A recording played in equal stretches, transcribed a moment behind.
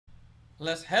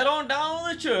Let's head on down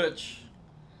to the church.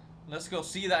 Let's go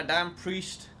see that damn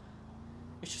priest.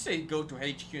 It should say go to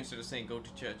HQ instead of saying go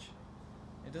to church.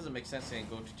 It doesn't make sense saying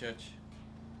go to church,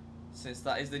 since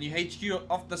that is the new HQ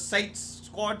of the Saints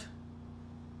squad.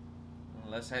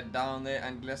 Let's head down there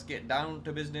and let's get down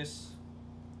to business.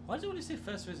 Why does it only say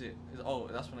first visit? Oh,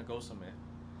 that's when I go somewhere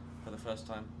for the first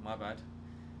time. My bad.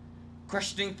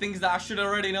 Questioning things that I should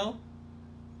already know.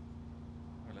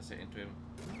 Right, let's hit into him.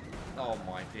 Oh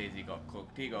my days, he got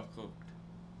cooked. He got cooked.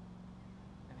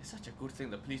 And it's such a good thing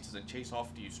the police doesn't chase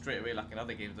after you straight away like in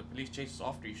other games. The police chases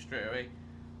after you straight away.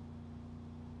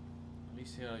 At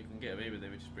least here you can get away with it,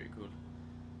 which is pretty cool.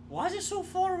 Why is it so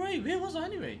far away? Where was I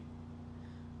anyway?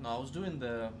 No, I was doing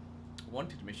the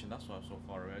wanted mission. That's why I'm so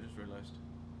far away. I just realized.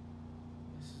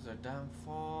 This is a damn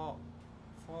far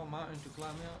mountain to climb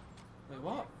out. Wait,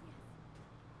 what?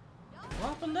 What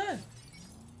happened there?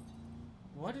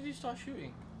 Why did he start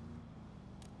shooting?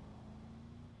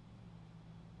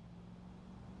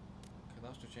 Okay,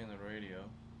 that's to change the radio.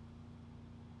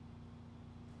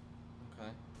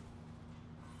 Okay.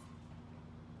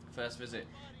 First visit,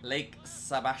 Lake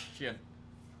Sebastian.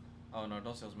 Oh no,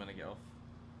 don't say I was meant to get off.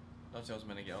 Don't say I was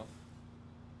meant to get off.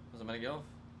 Was I meant to get off?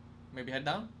 Maybe head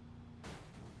down?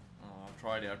 Oh, I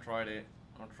tried it. I've tried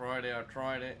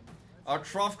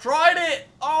it!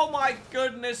 Oh my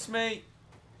goodness me!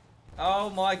 Oh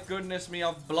my goodness me,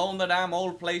 I've blown the damn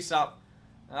whole place up.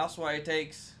 And that's what it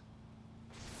takes.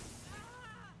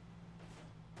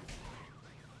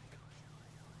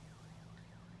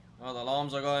 Oh, the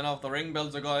alarms are going off, the ring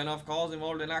bells are going off, cars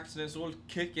involved in accidents all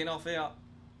kicking off here.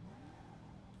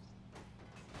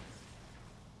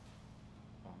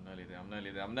 Oh, I'm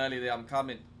nearly there, I'm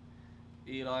coming.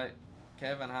 Eli,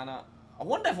 Kevin, Hannah. I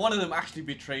wonder if one of them actually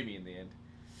betray me in the end.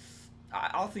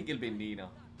 I think it'll be Nina,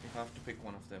 if I have to pick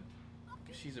one of them.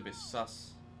 Because she's a bit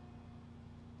sus.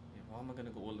 Yeah, why am I going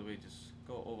to go all the way? Just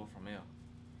go over from here.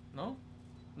 No?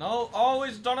 No? Oh,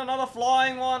 it's done another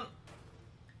flying one.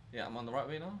 Yeah, I'm on the right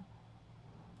way now.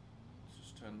 Let's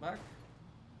just turn back.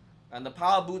 And the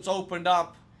power boots opened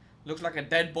up. Looks like a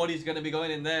dead body's going to be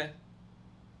going in there.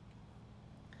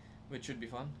 Which should be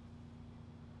fun.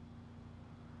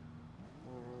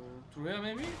 Through here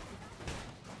maybe?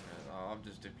 Yeah, I've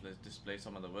just displayed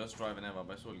some of the worst driving ever,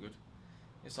 but it's all good.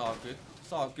 It's all good.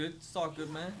 It's all good. It's all good,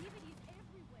 man.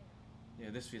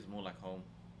 Yeah, this feels more like home.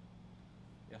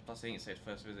 Yeah, plus ain't said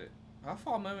first visit. How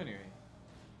far am I anyway?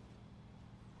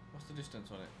 What's the distance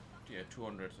on it? Yeah,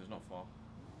 200, so it's not far.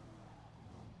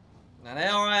 And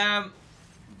there I am,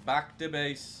 back to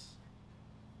base.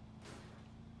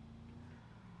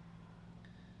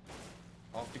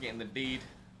 After getting the deed,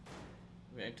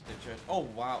 we entered the church. Oh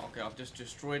wow, okay, I've just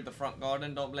destroyed the front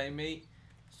garden, don't blame me.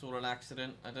 It's all an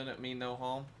accident, I didn't mean no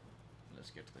harm.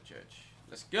 Let's get to the church.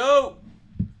 Let's go!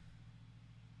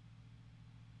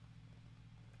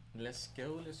 Let's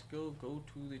go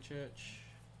to the church.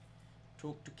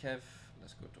 Talk to Kev.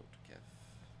 Let's go talk to Kev.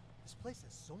 This place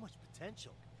has so much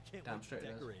potential. Can't Damn wait straight to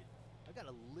it does. decorate. I got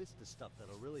a list of stuff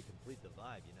that'll really complete the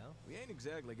vibe, you know? We ain't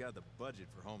exactly got the budget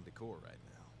for home decor right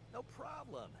now. No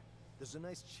problem. There's a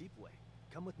nice cheap way.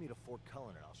 Come with me to Fort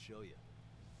Cullen and I'll show you.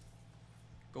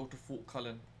 Go to Fort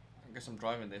Cullen. I guess I'm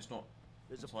driving there, it's not.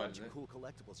 There's a inside, bunch is of it? cool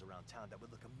collectibles around town that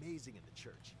would look amazing in the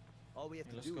church. All we have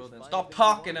to Let's do go is then. find Stop everything we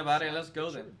talking want, about it, shop let's the go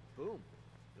picture, then. and boom.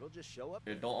 It'll just show up.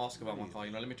 Yeah, don't ask about my car,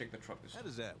 you know, let me take the truck this How time.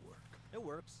 does that work? It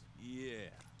works. Yeah,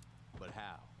 but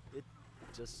how? It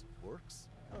just works.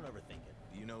 I don't overthink it.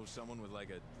 Do you know someone with like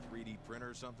a 3D printer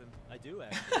or something? I do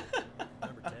actually.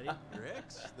 Remember Teddy? Your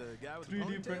ex? The guy with the 3D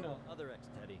ponytail? printer. Other ex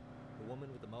Teddy. The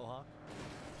woman with the mohawk.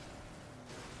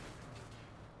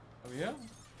 Oh yeah?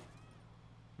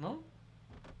 No?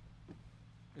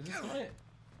 Is this not it?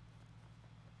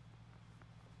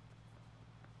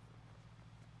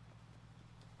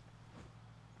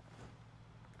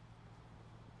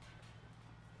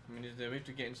 I mean, is there a way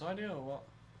to get inside here or what?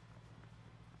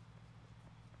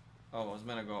 Oh, I was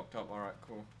meant to go up top. Alright,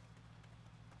 cool.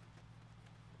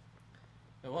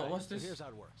 Hey, what's So this? here's how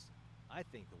it works. I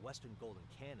think the Western Golden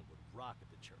Cannon would rock at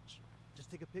the church. Just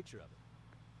take a picture of it.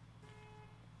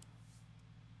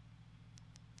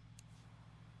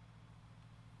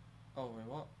 Oh, wait,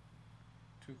 what?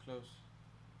 Too close.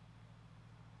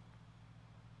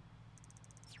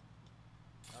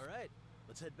 All right,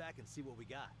 let's head back and see what we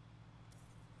got.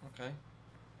 Okay.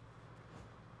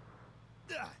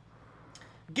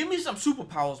 Give me some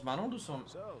superpowers, man. I'll do some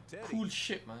So, Teddy. cool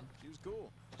shit, man. She was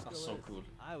cool. That's Still so is. cool.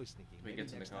 I was thinking We maybe get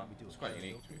in the next car. time we do It's a quite karaoke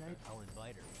unique, to be fair. night, I'll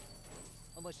invite her.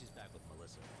 Unless she's back with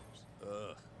Melissa, of course.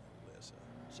 Ugh, Lisa.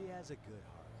 She has a good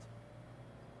heart.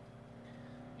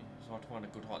 It's hard to find a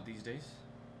good heart these days.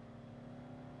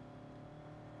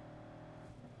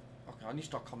 Okay, I need to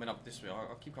start coming up this way.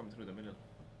 I'll keep coming through the middle.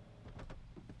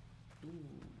 Ooh,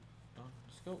 done.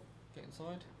 Let's go. Get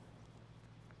inside.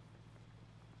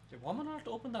 Okay, why am I not allowed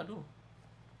to open that door?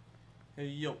 Hey,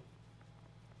 yo.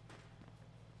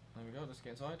 There we go. Let's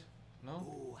get inside. No?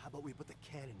 Ooh, how about we put the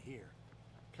cannon here?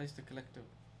 Place the collector.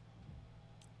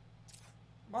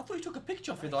 I thought you took a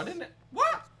picture of it though, didn't it?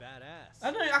 What? Badass.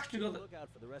 I know you actually got the Look out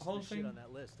for the rest whole of the shit thing. on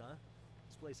that list, huh?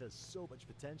 This place has so much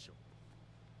potential.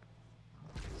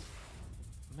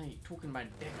 Mate, talking about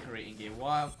decorating gear.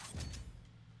 Why?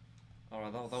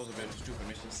 Alright, that was a bit of a stupid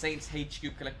mission. Saints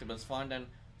HQ collectibles. Find and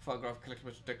photograph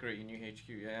collectibles to decorate your new HQ.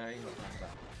 Yeah, I ain't got time for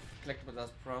that. Collectibles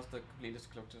as browse the complete list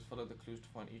of collectors. Follow the clues to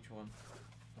find each one.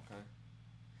 Okay.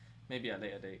 Maybe at a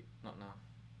later date. Not now.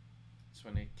 It's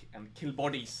when they kill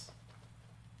bodies.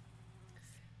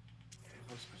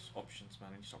 Let's press options,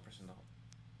 man. And you stop pressing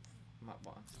the map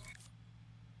button.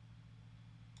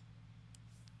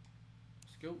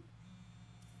 Let's go.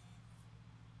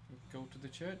 Go to the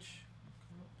church.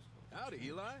 Howdy,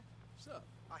 Eli. What's up?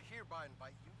 I hereby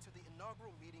invite you to the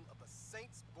inaugural meeting of the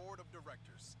Saints Board of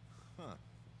Directors. Huh.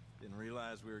 Didn't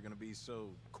realize we were gonna be so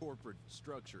corporate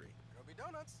structury. Gonna be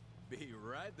donuts. Be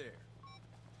right there.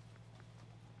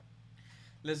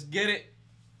 Let's get it.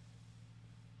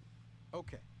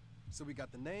 Okay, so we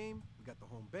got the name, we got the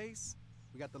home base,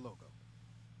 we got the logo.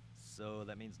 So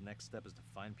that means next step is to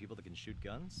find people that can shoot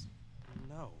guns?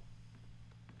 No.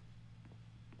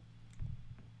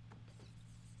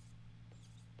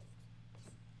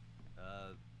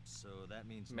 So that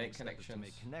means Make next step is to connections.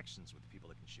 make connections with people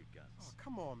that can shoot guns. Oh,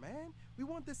 come on, man. We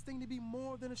want this thing to be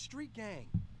more than a street gang.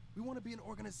 We want to be an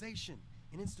organization,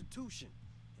 an institution.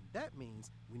 And that means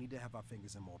we need to have our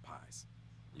fingers in more pies.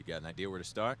 You got an idea where to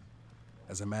start?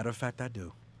 As a matter of fact, I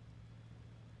do.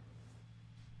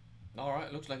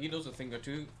 Alright, looks like he knows a thing or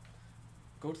two.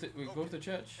 Go to the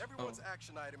church. Everyone's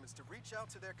action item is to reach out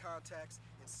to their contacts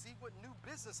and see what new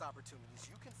business opportunities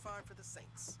you can find for the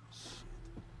Saints. Shit.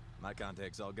 My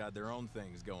contacts all got their own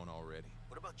things going already.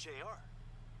 What about JR?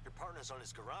 Your partner's on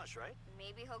his garage, right?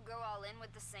 Maybe he'll go all in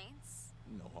with the Saints?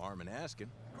 No harm in asking.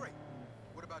 Great.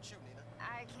 What about you, Nina?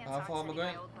 I can't How talk far to am I any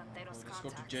of going? my old Banderos Let's go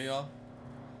to contacts. JR.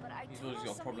 But I He's do always know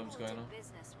got some problems people who going do on.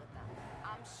 business with them.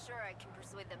 I'm sure I can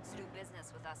persuade them to do business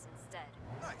with us instead.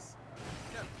 Nice.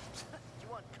 Kevin. You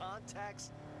want contacts?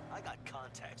 I got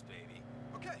contacts, baby.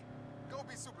 Okay, go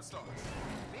be superstars.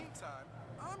 Meantime,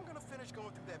 I'm gonna finish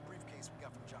going through that briefcase we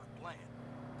got from John Bland.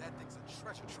 That thing's a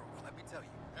treasure trove, let me tell you.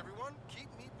 Everyone, keep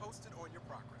me posted on your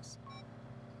progress.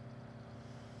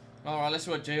 Alright, let's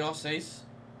see what JR says.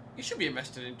 He should be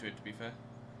invested into it, to be fair.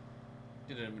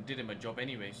 Did him a job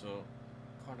anyway, so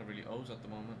kind of really owes at the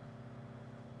moment.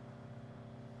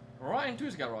 Right into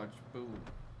his garage. Boom.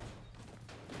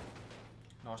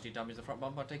 Nasty damage the front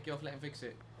bumper. Take it off, let him fix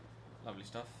it. Lovely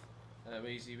stuff.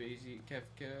 Easy, Kev.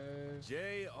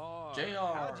 JR. JR.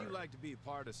 How'd you like to be a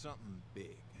part of something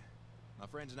big? My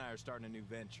friends and I are starting a new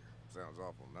venture. Sounds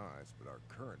awful nice, but our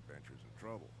current venture's in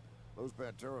trouble. Those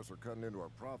Panteros are cutting into our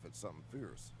profits something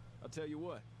fierce. I'll tell you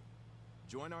what.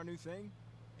 Join our new thing,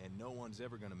 and no one's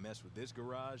ever gonna mess with this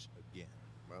garage again.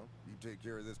 Well, you take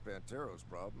care of this Panteros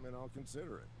problem, and I'll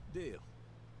consider it. Deal.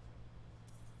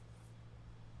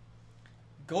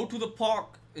 Go to the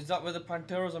park. Is that where the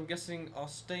Panteros, I'm guessing, are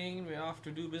staying? We have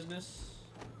to do business.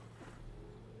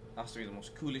 Has to be the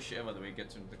most coolest shit ever the way he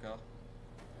gets into the car.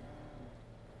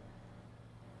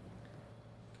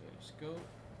 Okay, let's go.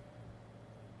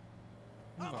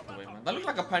 Move out the way, man. That looks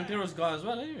like a Panteros guy as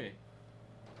well, anyway.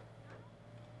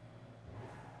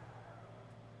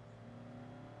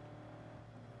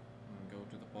 Go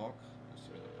to the park. Let's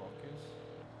see where the park is.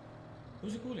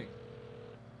 Who's he calling?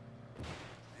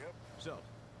 Yep, So,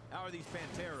 how are these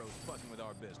Panteros fucking with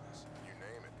our business? you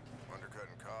name it.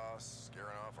 Undercutting costs,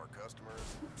 scaring off our customers.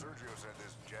 Sergio said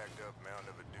this jacked up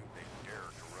mountain of a dude they dare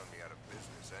to run me out of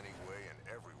business any way and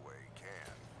every way he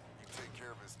can. You take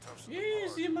care of his toughs in the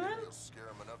park, Easy, man. maybe you'll scare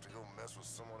him enough to go mess with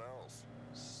someone else.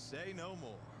 Say no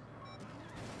more.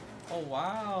 Oh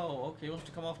wow. Okay, he wants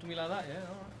to come after me like that, yeah,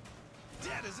 alright.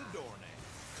 Dead as a doornail.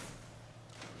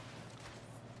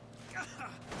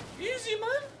 Easy,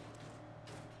 man.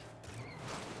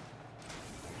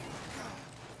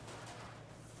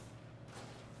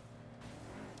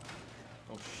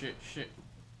 Oh shit.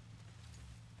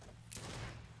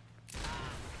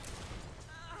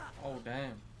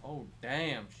 Oh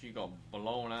damn, she got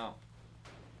blown out.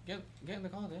 Get in the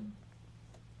car then.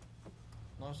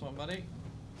 Nice one, buddy.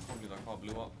 Probably that car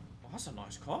blew up. Oh, that's a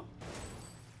nice car.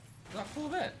 Is that a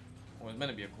Corvette? Oh, it's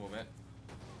meant to be a Corvette.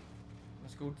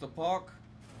 Let's go to the park.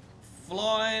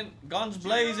 Flying, guns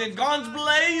blazing, guns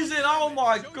blazing! Oh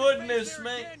my goodness,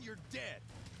 mate! You're dead.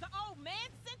 Oh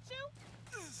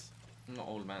Not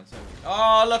old man, so.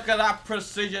 Oh, look at that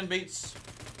precision beats.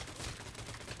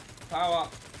 Power.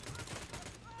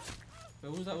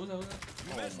 Wait, who's that? Who's that? Who's that?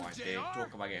 Oh my day.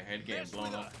 Talk about getting head game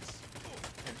blown off.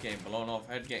 Head game blown off.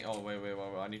 Head game. Oh wait.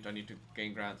 I need to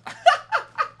gain ground.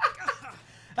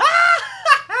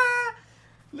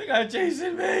 Look at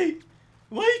chasing me.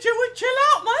 Wait, chill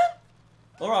out, man.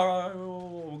 Alright.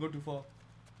 We'll go too far.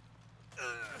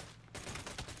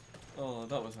 Oh,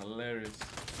 that was hilarious.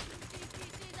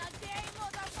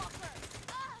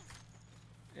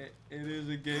 It is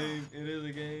a game. It is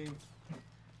a game.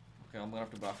 Okay, I'm gonna have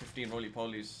to buy 15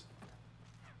 roly-polies.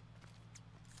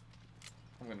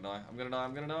 I'm gonna die. I'm gonna die.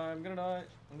 I'm gonna die. I'm gonna die.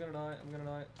 I'm gonna die. I'm gonna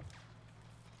die.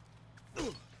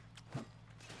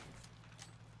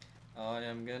 I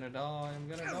am gonna die. I'm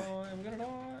gonna die. I'm gonna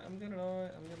die. I'm gonna die.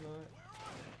 I'm gonna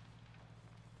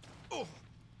die.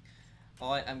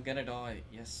 I am gonna die.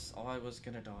 Yes, I was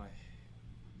gonna die.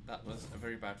 That was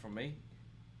very bad from me.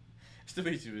 The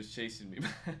beach was chasing me.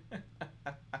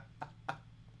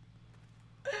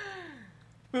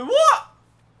 Wait, what?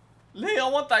 Lee, I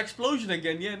want that explosion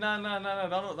again. Yeah, no.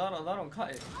 That don't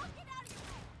cut it.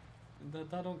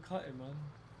 That don't cut it, man.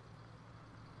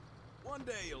 One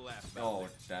day you'll laugh about Oh,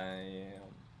 this.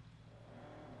 damn.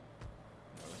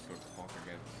 Let's go to the park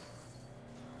again.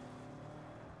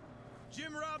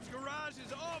 Jim Rob's garage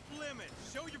is off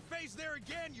limits. Show your face there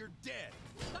again, you're dead.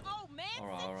 Oh man,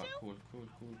 Alright, cool.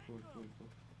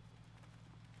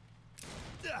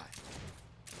 Ah.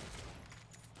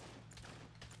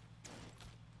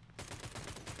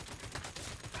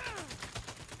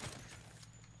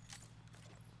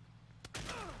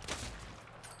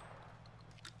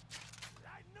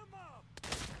 Lighten them up.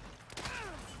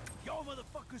 Y'all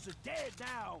motherfuckers are dead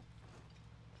now.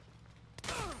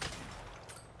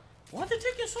 Why are they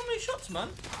taking so many shots, man?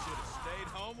 Should have stayed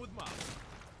home with Mom.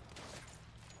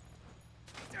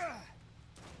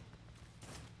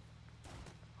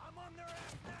 I'm on their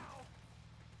ass now.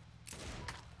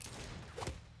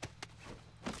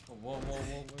 Whoa,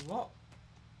 what?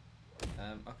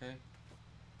 Okay.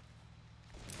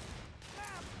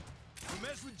 You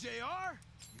mess with JR,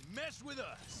 you mess with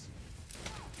us.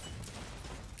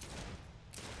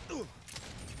 Ugh.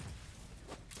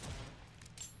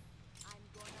 I'm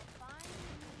gonna find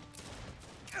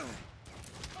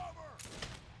Cover.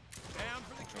 Down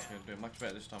for the Okay, count. doing much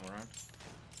better this time around.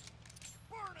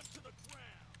 Burn him to the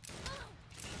ground.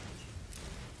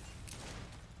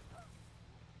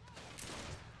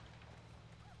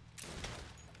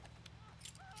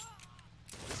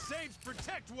 The Saints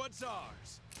protect what's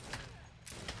ours.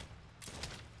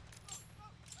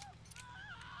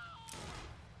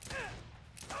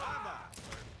 Bye-bye.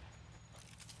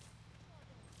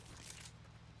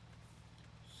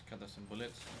 Just gather some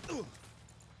bullets. What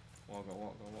I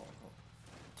got?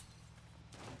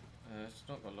 It's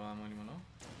not got low ammo anymore, no?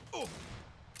 Oh.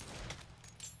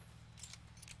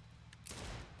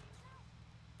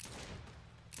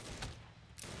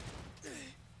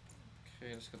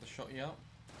 Okay, let's get the shot out.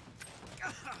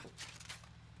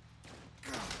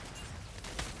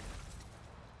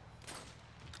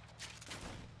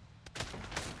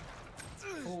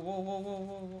 Whoa.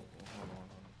 Hold on.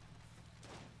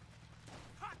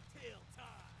 Cocktail time.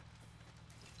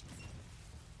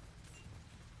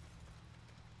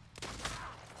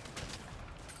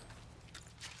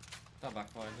 That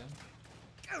backfired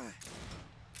then.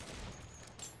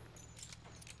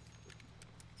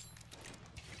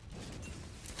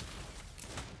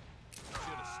 Should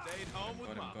have stayed home with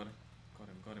Got Mom. him. Burn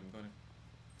him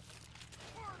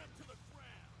to the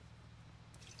ground.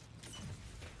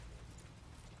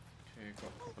 Okay,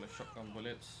 got a couple of shotgun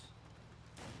bullets.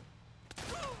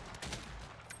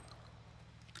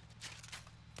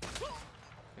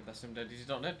 Okay, that's him dead. He's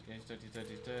not dead. Yeah,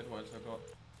 he's dead. What else I got?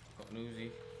 Got an Uzi.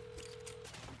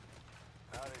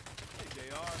 Howdy. Hey,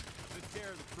 JR. Good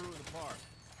care of the crew in the park.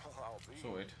 I'll be.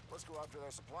 Sorted. Let's go after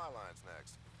their supply lines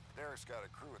next. Derek's got a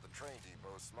crew at the train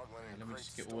depot smuggling in Let me crates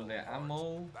just get of all their stolen parts.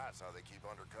 ammo. That's how they keep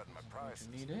undercutting my prices.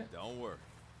 You need it? Don't worry.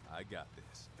 I got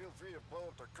this. Feel free to blow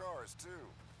up their cars too.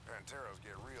 Panteros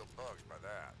get real bugged by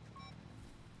that.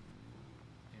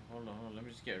 Yeah, hold on. Let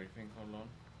me just get everything. Hold on.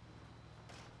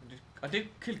 I did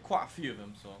kill quite a few of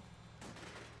them, so.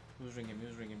 Who's ringing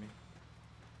me?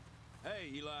 Hey,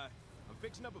 Eli. I'm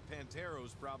fixing up a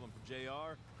Panteros problem for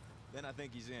JR. Then I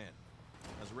think he's in.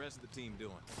 How's the rest of the team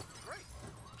doing? Great.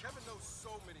 Kevin knows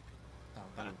so many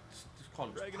people. This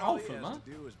column's Reagan, all he powerful, has man. to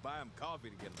do is buy him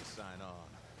coffee to get him to sign on.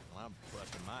 Well, I'm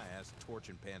busting my ass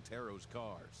torching Panteros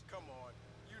cars. Come on.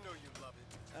 You know you love it.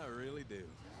 I really do.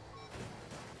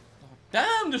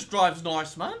 Damn, this drive's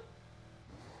nice, man.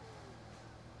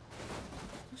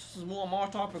 This is more my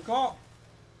type of car.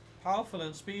 Powerful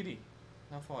and speedy.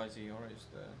 How far is he? Alright, is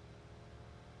there?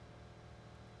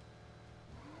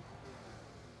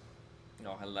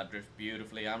 Oh, hell, that drift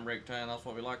beautifully. Handbrake turn, that's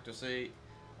what we like to see.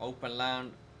 Open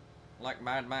land, like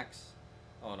Mad Max.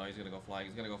 Oh no, he's gonna go flying.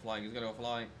 He's gonna go flying. He's gonna go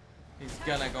flying. He's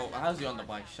gonna go. How's he on the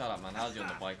bike? Shut up, man. How's he on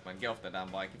the bike, man? Get off the damn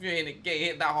bike. If you get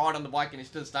hit that hard on the bike and he's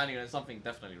still standing, there's something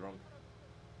definitely wrong.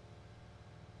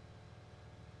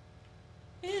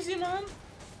 Easy, man.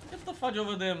 Get the fudge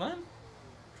over there, man.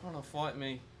 Trying to fight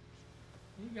me.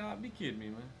 You gotta be kidding me,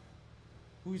 man.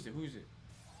 Who is it? Who is it?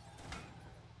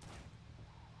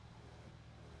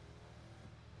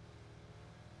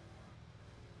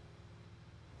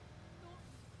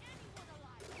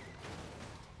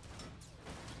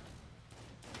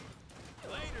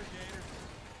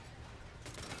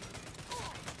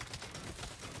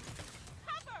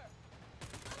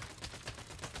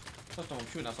 First time I'm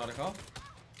shooting outside the car.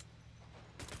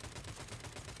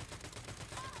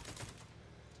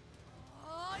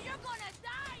 Oh, you're gonna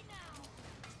die now.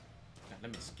 Yeah,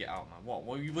 let me just get out, man.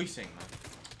 What are you saying, man?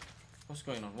 What's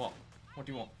going on? What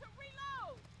do you want?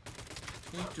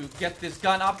 You need to get this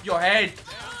gun up your head.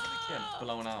 Get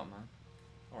blown out, man.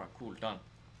 Alright, cool, done.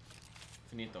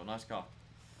 Finito, nice car.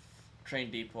 Train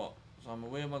depot. So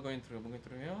where am I going through? Am I going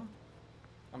through here?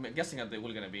 I'm guessing that they're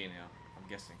all gonna be in here. I'm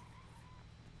guessing.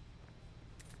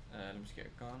 Let me just get a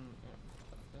gun.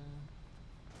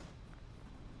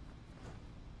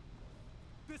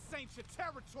 This ain't your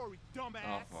territory, dumbass.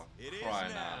 Oh, for It is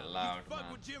crying now. out loud, You fuck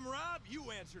man. with Jim Robb, you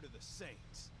answer to the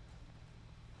Saints.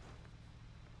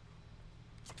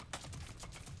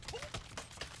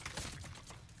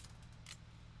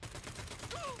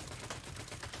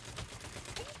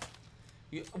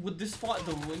 With this fight,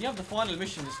 though, when you have the final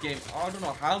mission in this game, I don't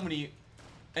know how many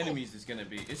enemies it's gonna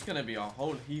be. It's gonna be a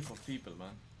whole heap of people,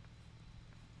 man.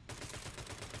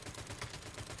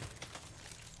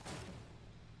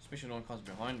 Especially when one comes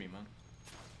behind me, man.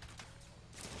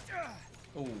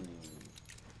 Oh, let me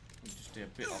just stay a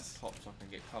bit up top so I can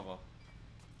get cover.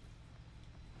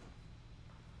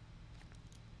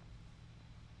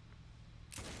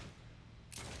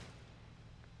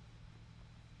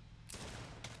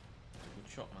 That's a good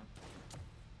shot, man.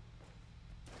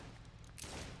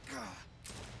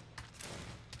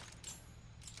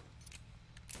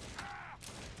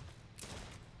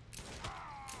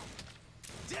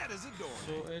 Dead as a door.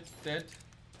 So it's dead.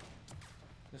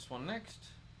 This one next.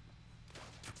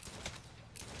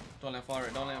 Don't let him fire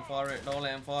it, don't let him fire it, don't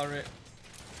let him fire it.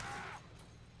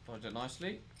 Dodged it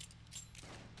nicely.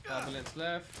 5 bullets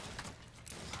left.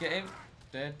 Let's get him.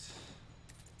 Dead.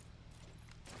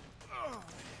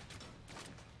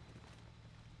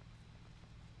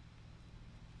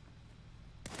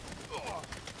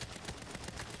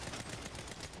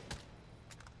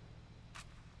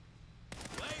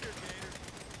 Later, Gator.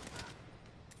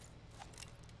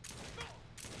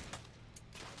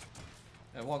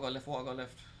 What I got left? What I got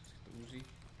left? Let's get the Uzi.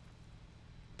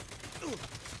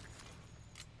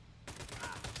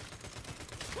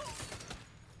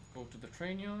 Go to the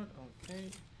train yard. Okay.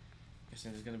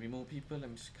 Guessing there's gonna be more people. Let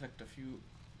me just collect a few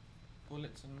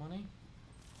bullets and money.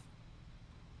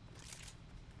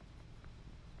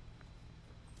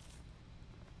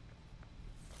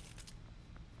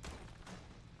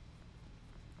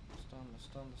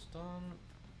 Stun.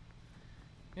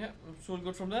 Yeah, it's all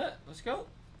good from there. Let's go.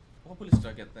 What bullets did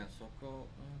I get then? So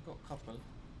got a couple.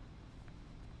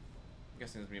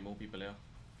 Guessing there's gonna be more people here.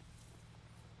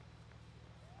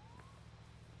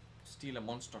 Steal a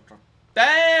monster truck.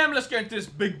 Damn! Let's get into this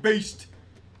big beast.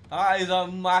 That is a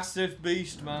massive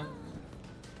beast, man.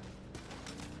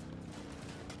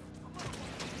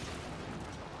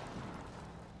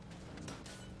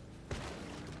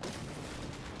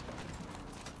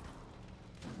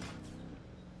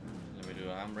 Let me do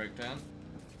a handbrake turn.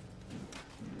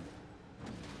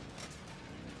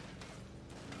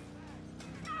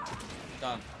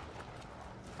 Done.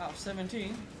 Out of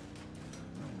 17.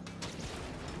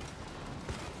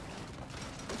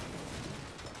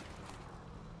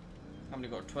 How many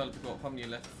got? 12. We got how many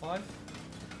left? 5.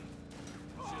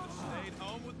 Should have stayed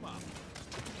home with Mama.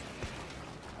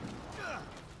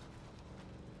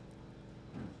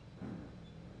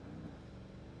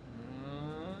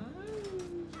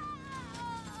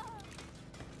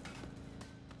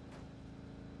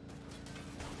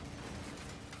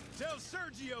 Tell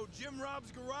Sergio Jim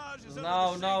Robb's garage is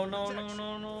No.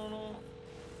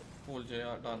 Full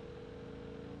JR, done.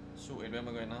 Sorted, where am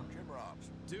I going now? Jim Robbs.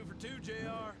 2 for 2,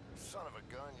 JR. Son of a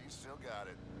gun, you still got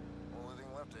it. Only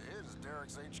thing left to hit is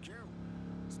Derek's HQ.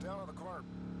 It's down in the corner.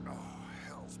 Oh,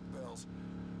 hell's bells.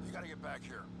 You gotta get back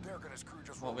here. Derek and his crew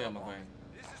just What rolled way up am I on going?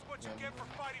 me. This is what you get for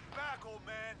fighting back, old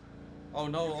man. Oh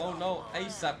no, oh no.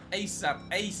 ASAP, ASAP,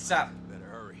 ASAP. Better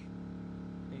hurry.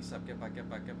 ASAP, get back, get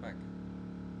back, get back.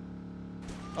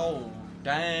 Oh,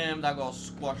 damn, that got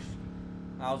squashed.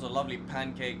 That was a lovely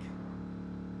pancake.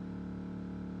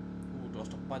 Ooh, do I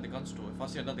stop by the gun store? If I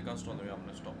see another gun store on the way, I'm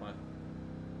gonna stop by.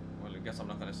 Well, I guess I'm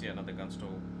not gonna see another gun store.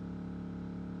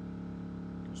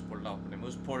 Just pull it up, and it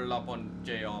was pulled up on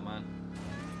JR, man.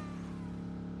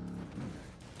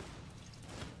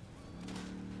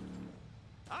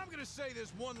 I'm gonna say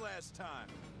this one last time.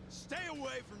 Stay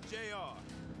away from JR.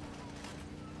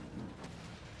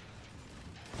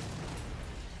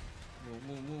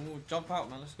 Move, jump out,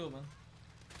 man. Let's go, man.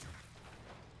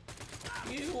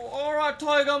 You alright,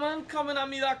 Tiger, man? Coming at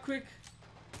me that quick.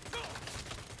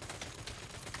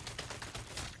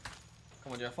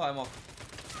 Come on, Jeff, fight him off.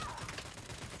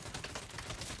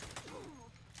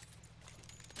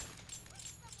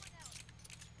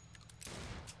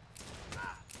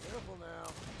 Careful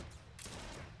now.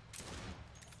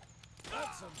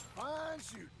 That's some fine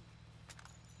shooting.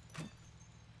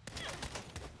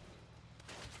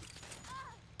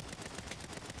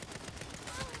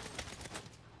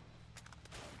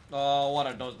 Oh, what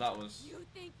a dose that was. You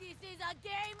think this is a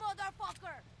game,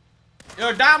 motherfucker?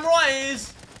 You're damn right it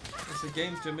is! It's a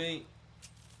game to me.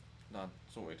 Done.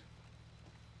 Sorted.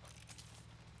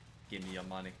 Give me your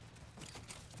money.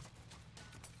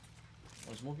 Oh,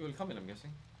 there's more people coming, I'm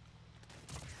guessing.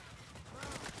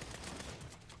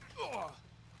 Oh,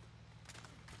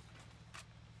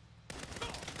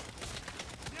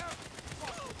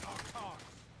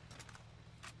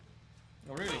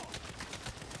 really?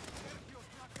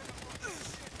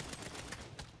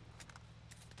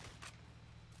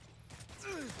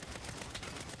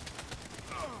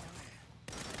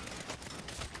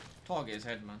 Target his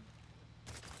head, man.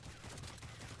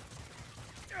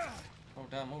 Oh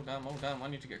damn, oh damn, oh damn. I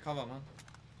need to get cover, man.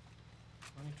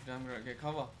 I need to damn get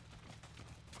cover.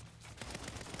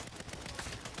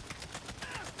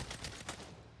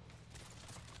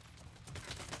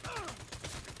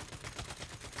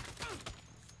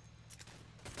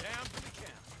 Down for the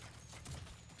count.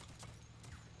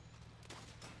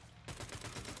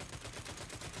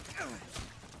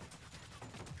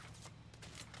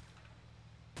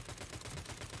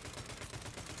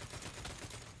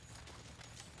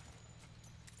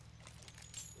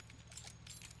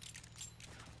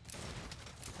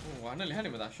 Oh, I nearly had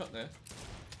him with that shot there.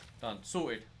 Done.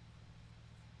 Sorted.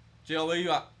 JR, where you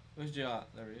at? Where's JR at?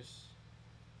 There he is.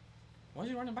 Why is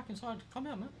he running back inside? Come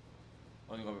here, man.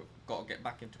 Oh, you got to get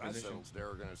back into That position. settles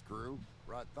Derek and his crew.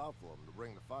 Right thoughtful of them to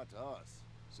bring the fight to us.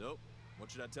 So,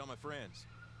 what should I tell my friends?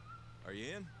 Are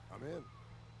you in? I'm in.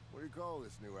 What do you call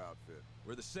this new outfit?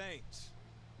 We're the Saints.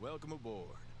 Welcome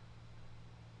aboard.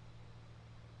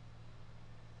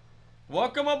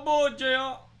 Welcome aboard,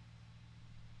 JR.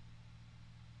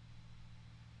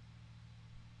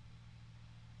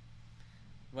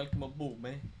 Welcome aboard,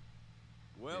 man.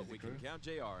 Well, Here's the we can crew. count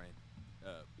JR in.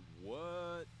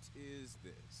 What is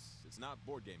this? It's not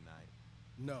board game night.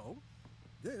 No,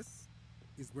 this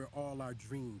is where all our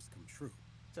dreams come true.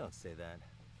 Don't say that.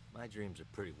 My dreams are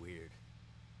pretty weird.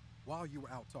 While you were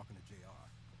out talking to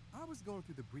JR, I was going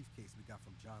through the briefcase we got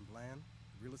from John Bland,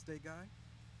 the real estate guy.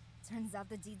 Turns out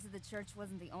the deeds of the church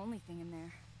wasn't the only thing in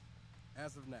there.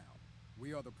 As of now,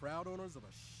 we are the proud owners of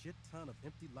a shit ton of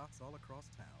empty lots all across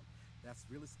town. That's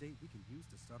real estate we can use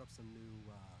to start up some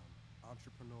new,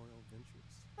 entrepreneurial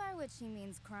ventures. By which he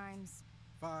means crimes.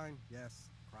 Fine, yes,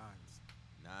 crimes.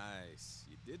 Nice.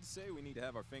 You did say we need to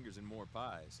have our fingers in more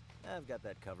pies. I've got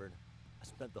that covered. I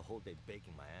spent the whole day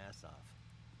baking my ass off.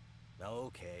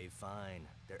 Okay, fine.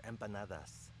 They're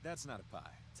empanadas. That's not a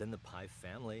pie. It's in the pie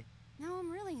family. Now I'm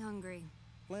really hungry.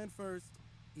 Plan first,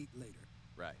 eat later.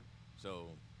 Right.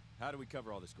 So, how do we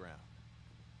cover all this ground?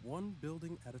 One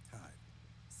building at a time.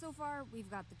 So far, we've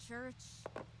got the church.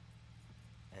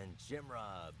 And Jim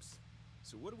Robs.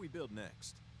 So what do we build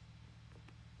next?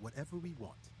 Whatever we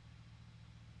want.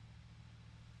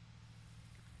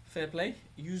 Fair play.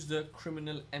 Use the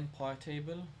criminal empire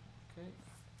table. Okay.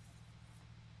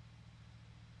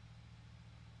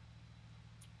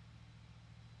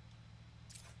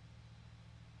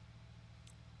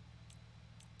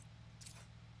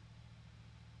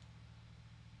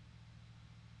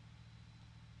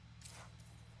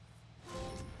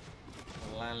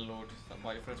 Landlord that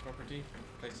buy your friend's property.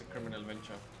 Place a criminal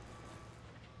venture.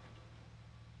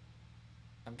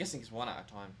 I'm guessing it's one at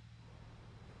a time.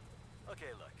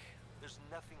 Okay, look. There's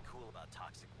nothing cool about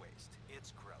toxic waste.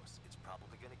 It's gross. It's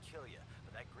probably gonna kill you,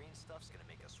 but that green stuff's gonna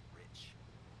make us rich.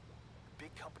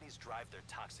 Big companies drive their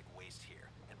toxic waste here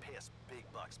and pay us big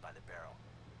bucks by the barrel.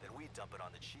 Then we we dump it on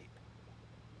the cheap.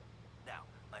 Now,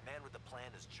 my man with the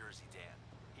plan is Jersey Dan.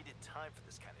 He did time for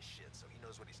this kind of shit, so he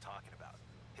knows what he's talking about.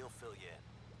 He'll fill you in.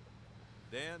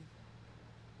 Dan,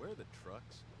 where are the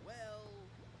trucks? Well,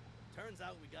 turns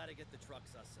out we gotta get the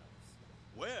trucks ourselves.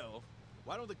 Well,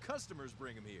 why don't the customers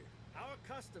bring them here? Our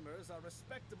customers are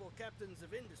respectable captains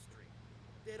of industry.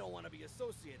 They don't want to be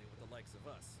associated with the likes of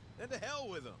us. Then to hell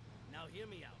with them. Now hear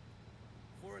me out.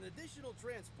 For an additional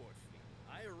transport fee,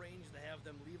 I arranged to have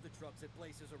them leave the trucks at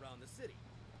places around the city.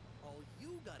 All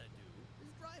you gotta do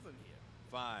is drive them here.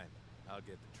 Fine, I'll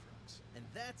get the trucks. And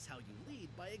that's how you lead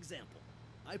by example.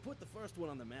 I put the first one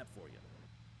on the map for you.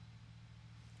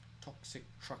 Toxic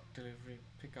truck delivery.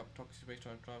 Pick up toxic waste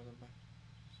and drive them back.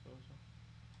 So.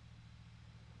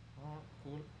 Alright,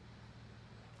 cool.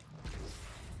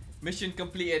 Mission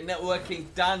completed.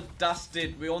 Networking done.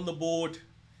 Dusted. We're on the board.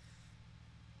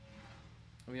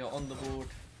 We are on the board.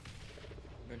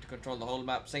 We're going to control the whole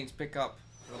map. Saints pick up.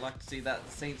 We'd like to see that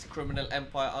Saints criminal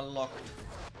empire unlocked.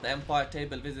 The empire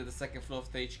table. Visit the second floor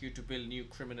of the HQ to build new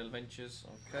criminal ventures.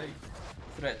 Okay.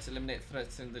 Threats. Eliminate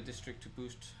threats in the district to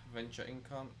boost venture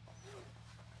income.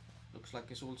 Looks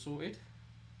like it's all sorted.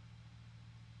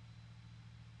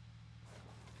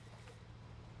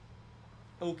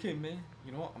 Okay, man.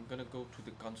 You know what? I'm gonna go to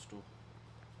the gun store.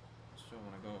 That's where I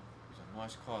wanna go. These are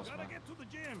nice cars, man. Gotta get to the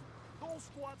gym. Those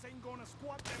squats ain't gonna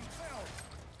squat themselves.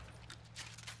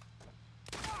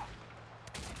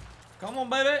 Come on,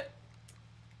 baby.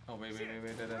 Oh, wait. I will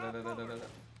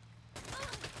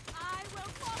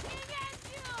fucking end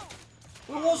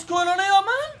you! Well, what's going on here,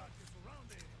 man?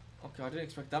 Okay, I didn't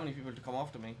expect that many people to come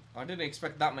after me.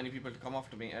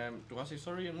 Do I say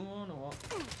sorry and move on or what?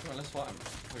 Come on, let's fight him.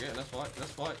 Okay, let's fight.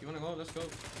 Let's fight. You wanna go? Let's go.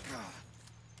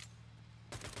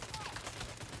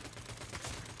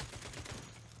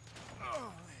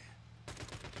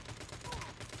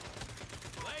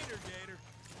 Later, Gator.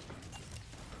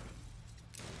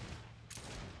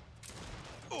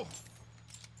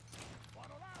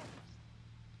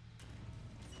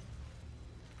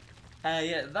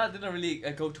 Yeah, that didn't really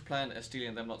go to plan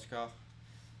stealing them lot's car.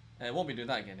 Won't be doing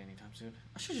that again anytime soon.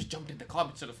 I should just jumped in the car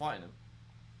instead of fighting him.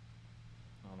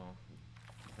 Oh no.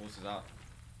 The horse is out.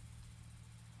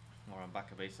 Or I'm back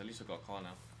at base. At least I've got a car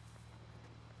now.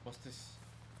 What's this?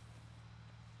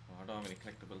 Oh, I don't have any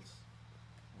collectibles.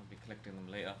 I'll be collecting them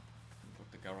later. Go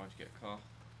to the garage, get a car.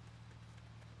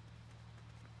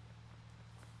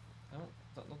 No,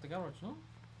 is that not the garage, no?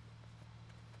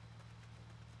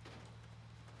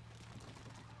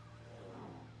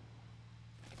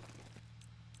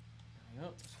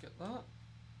 Yep, let's get that.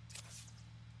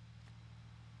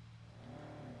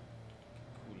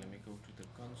 Cool, let me go to the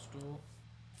gun store.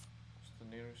 What's the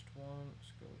nearest one?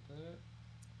 Let's go there.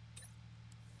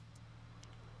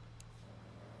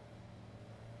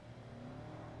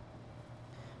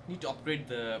 Need to upgrade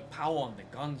the power on the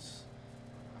guns.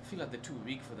 I feel like they're too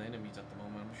weak for the enemies at the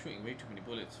moment. I'm shooting way too many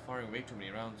bullets, firing way too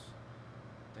many rounds.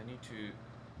 They need to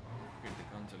upgrade the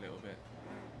guns a little bit.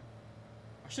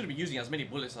 I shouldn't be using as many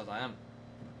bullets as I am.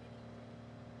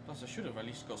 Plus, I should have at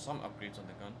least got some upgrades on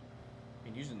the gun.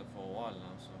 Been using them for a while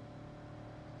now, so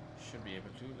should be able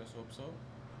to. Let's hope so.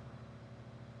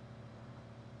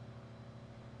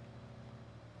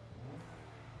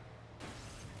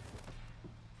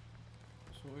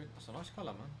 Sweet. That's a nice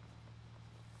color, man.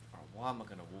 Alright, why am I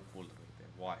gonna walk all the way there?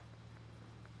 Why?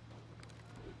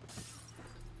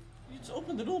 You just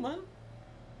open the door, man.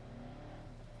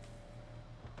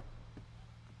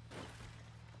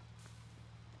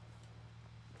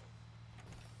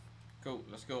 Go,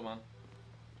 let's go, man.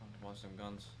 Time to buy some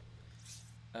guns.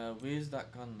 Where's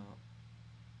that gun now?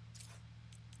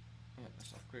 Yeah,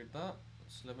 let's upgrade that.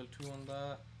 Let's level 2 on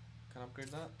that. Can I upgrade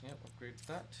that? Yep, upgrade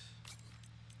that.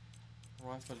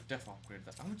 Rifle, def upgrade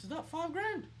that. How much is that? 5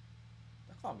 grand?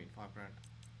 That can't be 5 grand.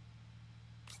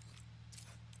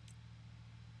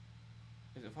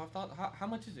 Is it 5,000? How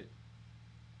much is it?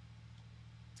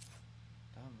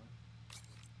 Damn, man.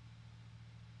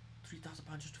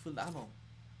 £3,000 just to fill the ammo.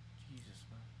 Jesus,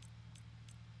 man.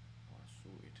 Oh, that's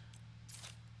sorted.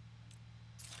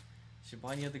 Should I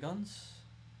buy any other guns?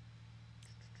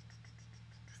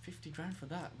 50 grand for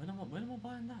that. When am I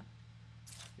buying that?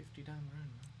 50 damn grand,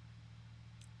 man.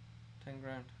 10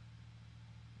 grand.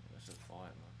 Let's just buy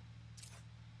it, man.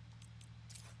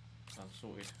 Done,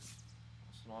 sorted.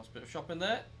 That's a nice bit of shopping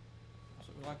there. That's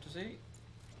what we like to see.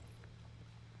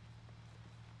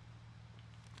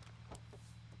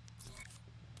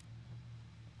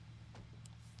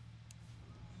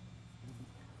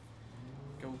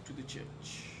 Go to the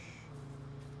church.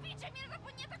 Pinche mierda,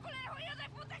 puñeta, culero, hijo de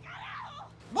puta, carajo!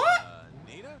 What?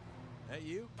 Nina? Hey,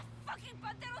 you? Fucking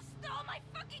Bandero stole my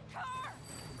fucking car!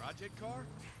 Project car?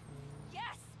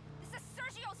 Yes! This is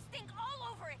Sergio stink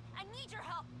all over it! I need your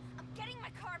help! I'm getting my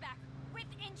car back, with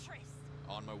interest!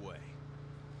 On my way.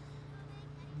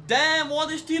 Damn, what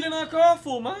are they stealing our car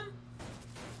for, man?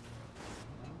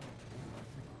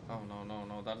 Oh, no, no,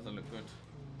 no, that doesn't look good.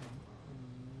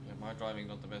 Yeah, my driving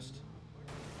not the best.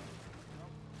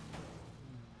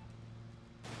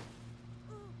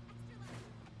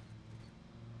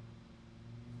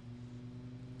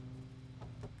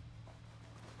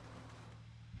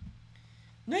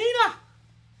 Nina!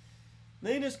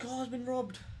 Nina's car's been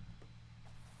robbed.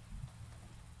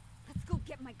 Let's go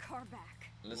get my car back.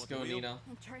 Let's go, Nina.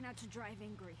 And try not to drive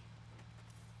angry.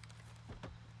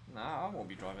 Nah, I won't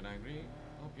be driving angry.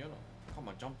 I hope you're not. Come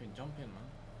on, jump in, man.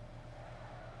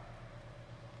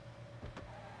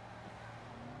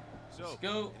 So, Let's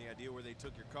go. Any idea where they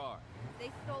took your car? If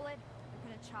they stole it, I'm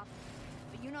gonna chop it.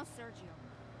 But you know Sergio.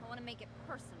 I want to make it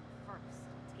personal first.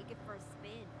 Take it for a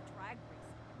spin, drag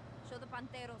race. Show the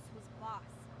Panteros who's boss.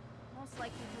 Most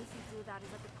likely place he do that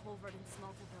is at the culvert in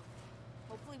Smelterville.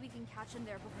 Hopefully we can catch him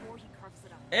there before he carves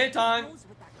it up. Airtime! He knows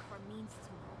what that car means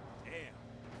to him. Damn.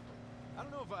 I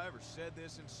don't know if I ever said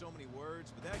this in so many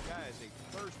words, but that guy is a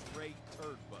first-rate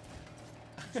turd bucket.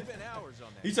 Spent hours on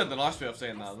that. He said the nice way of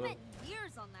saying I that, though. spent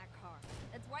years on that car.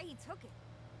 That's why he took it.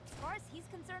 As far as he's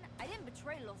concerned, I didn't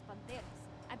betray Los Panteros.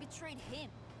 I betrayed him.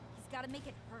 He's got to make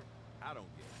it hurt. I don't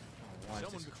get it. Why is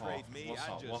Someone this betrayed car? me, What's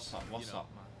I up? just, What's up? What's you know, up,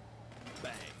 man?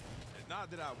 Bang. And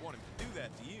not that I want him to do that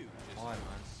to you. Just Why,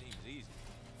 man? seems easy.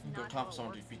 You Not got how time for it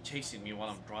someone to works be in chasing me while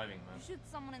I'm driving, man. You shoot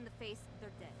someone in the face, they're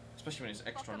dead. Especially when it's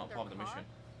extra, Fuck up not their part of the car, mission.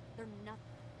 They're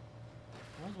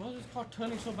nothing. Why is this car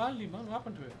turning so badly, man? What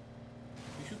happened to it?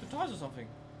 You shoot the tires or something?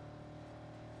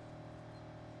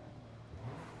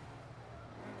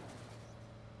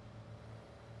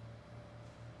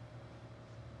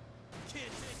 Can't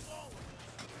take all of it.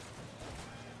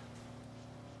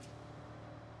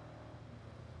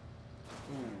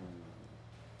 Ooh.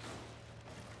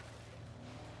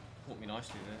 Caught me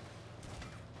nicely there.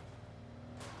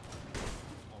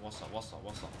 Oh, what's up? What's up?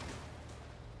 What's up?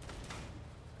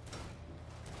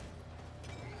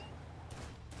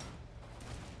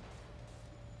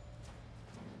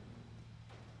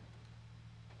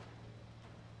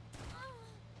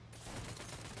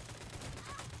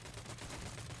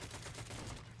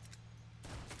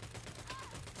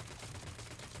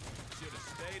 Should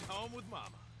have stayed home with Mama.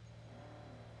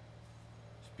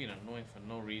 It's been annoying for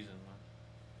no reason, man.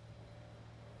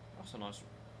 That's a nice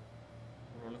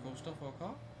roller coaster for a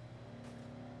car.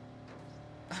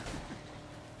 Oh,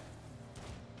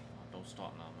 don't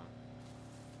start now, man.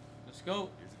 Let's go.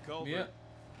 Here's the culprit. Yeah.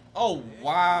 Oh, Yeah,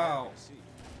 wow. I see.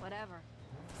 Whatever.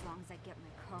 As long as I get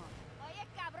my car. Oye,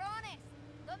 cabrones!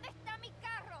 ¿Dónde está mi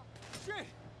carro? Shit!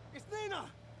 It's Nina!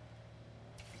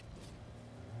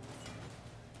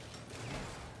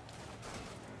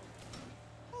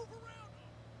 Move around!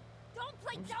 Don't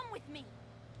play dumb with me!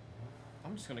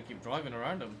 I'm just gonna keep driving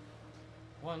around him.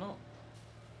 Why not?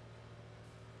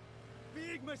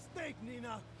 Big mistake,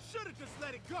 Nina! Should've just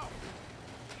let it go!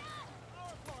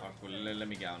 Alright, cool. Let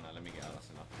me get out now. Let me get out. That's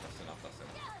enough. That's enough. That's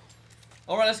enough.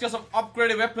 Alright, let's get some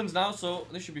upgraded weapons now, so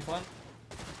this should be fun.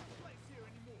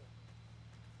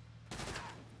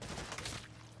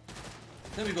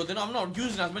 There we go. Then I'm not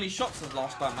using as many shots as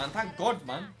last time, man. Thank God,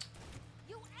 man.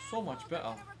 You So much assholes better.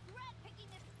 are gonna regret picking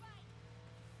this fight.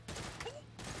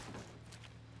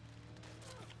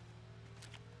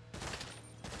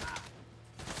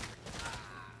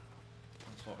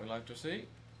 That's what we like to see.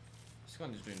 This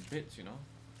gun is doing bits, you know.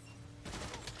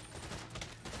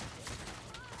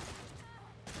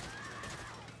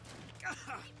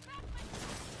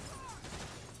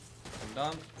 I'm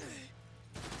done.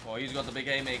 Oh, he's got the big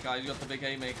haymaker. He's got the big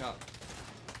haymaker.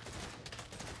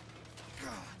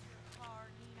 Car,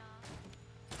 Nina.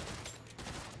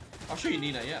 I'll show you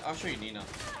Nina, yeah? I'll show you Nina.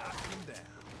 Knock him down.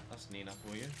 That's Nina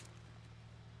for you.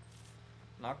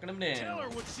 Knocking him down. Tell her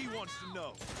what she wants to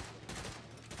know.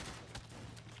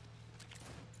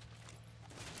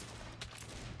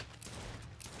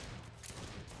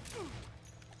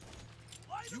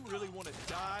 You really want to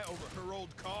die over her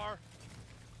old car?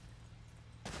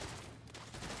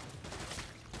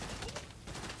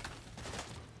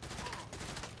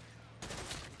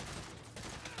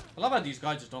 I love how these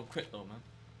guys just don't quit though, man.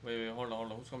 Wait, hold on.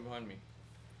 Who's coming behind me?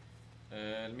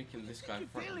 Let me kill this guy in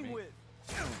front of me.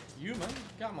 You, man.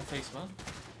 Get out of my face, man.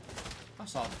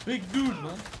 That's a big dude,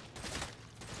 man.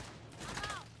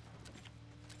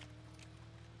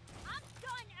 I'm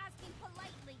done asking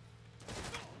politely.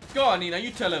 Go on, Nina.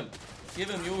 You tell him. Give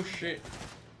him your shit.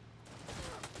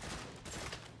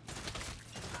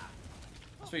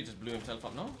 swear he just blew himself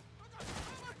up, no?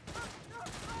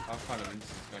 I kind of think this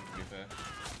is going to be fair.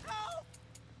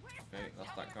 Okay,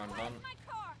 that's that gun done.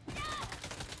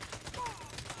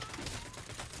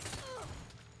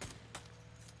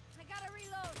 I gotta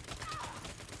reload.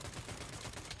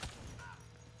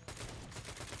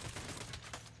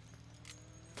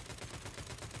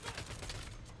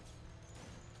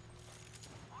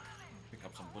 Pick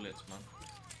up some bullets, man.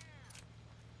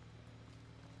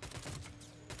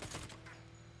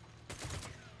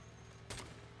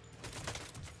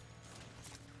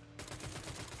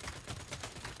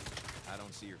 I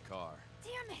don't see your car.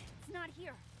 Damn it! It's not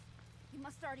here. He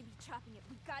must already be chopping it.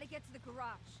 We've got to get to the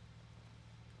garage.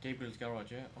 Gabriel's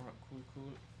garage, yeah? Alright, cool,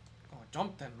 cool. Oh,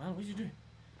 jump then, man. What are you doing?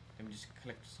 Let me just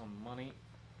collect some money.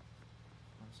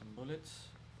 And some bullets.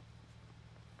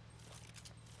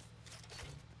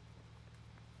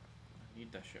 I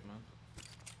need that shit, man.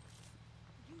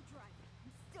 You drive.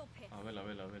 I'm still pissed. I will.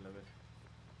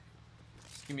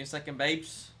 Just give me a second,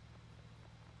 babes.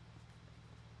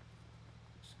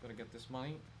 Just gotta get this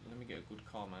money. Let me get a good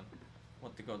car, man.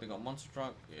 What they got? They got monster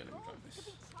truck. Yeah, let me drive You this. could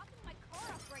be chopping my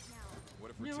car up right now. What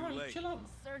if we're Yeah, too right, late? chill out.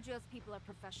 Sergio's people are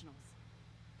professionals.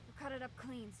 We'll cut it up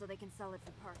clean so they can sell it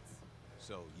for parts.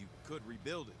 So you could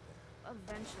rebuild it then.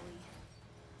 Eventually.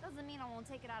 Doesn't mean I won't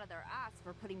take it out of their ass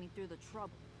for putting me through the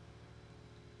trouble.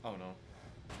 Oh no.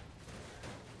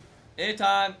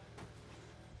 Ethan!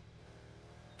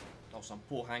 Oh, some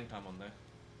poor hang time on there.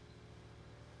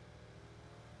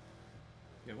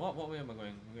 Yeah, what way am I going?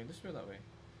 Am I going this way or that way?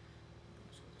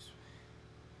 Let's go this way.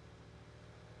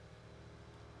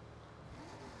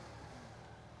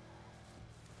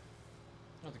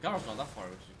 Oh, the garage not that far,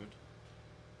 which is good.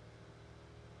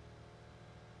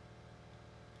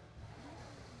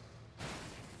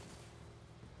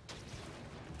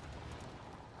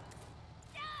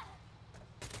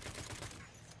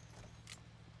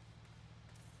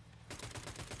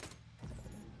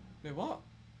 Wait, what?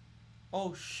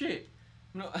 Oh shit!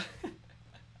 No.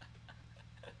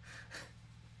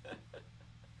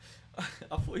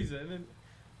 I thought he's an enemy.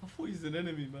 I thought he's an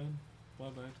enemy, man. My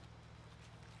bad.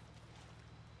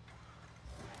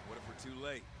 What if we're too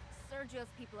late? Sergio's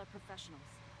people are professionals.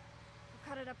 We'll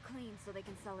cut it up clean so they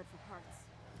can sell it for parts.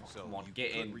 So Come on, you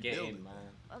get could in, rebuild it. man.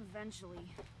 Eventually.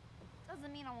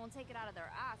 Doesn't mean I won't take it out of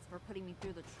their ass for putting me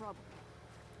through the trouble.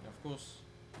 Yeah, of course.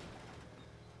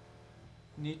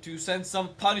 Need to send some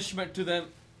punishment to them.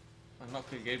 And not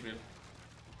kill Gabriel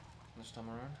this time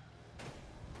around.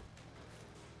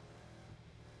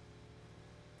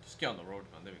 Just get on the road,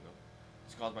 man. There we go.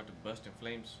 This car's about to burst in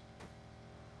flames.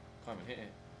 Can't even hit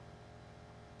it.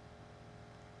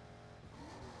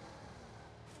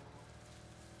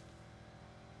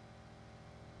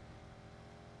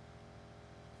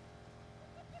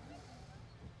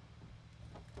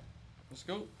 Let's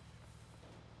go.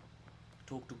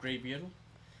 Talk to Gabriel.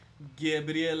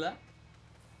 Gabriela.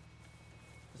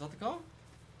 Is that the car?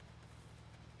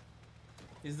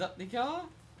 Is that the car?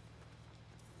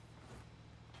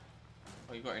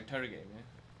 Oh, you got to interrogate me.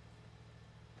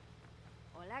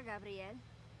 Hola, Gabriel.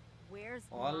 Where's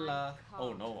Hola. my car?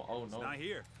 Oh no, oh It's no. not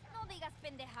here. No digas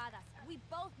pendejadas. We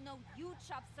both know you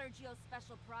chopped Sergio's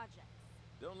special projects.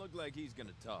 Don't look like he's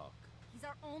gonna talk. He's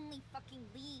our only fucking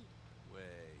lead.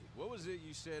 Wait, what was it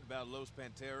you said about Los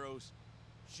Panteros?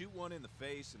 Shoot one in the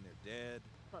face and they're dead.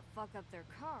 But fuck up their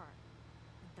car.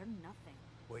 And they're nothing.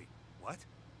 Wait, what?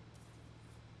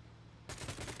 I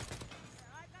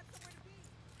got somewhere to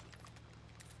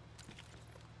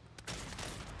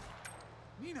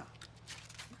be. Nina,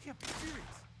 you can't be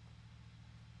serious.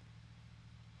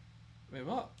 Wait,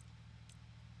 what?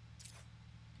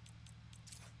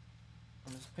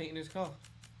 I'm just painting his car.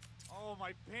 Oh,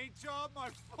 my paint job? My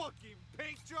fucking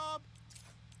paint job?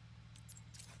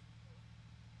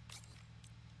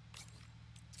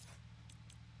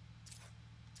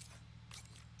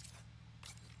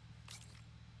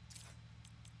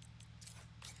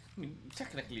 I mean,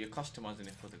 technically you're customizing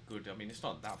it for the good. I mean, it's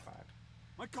not that bad.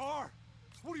 My car!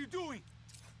 What are you doing?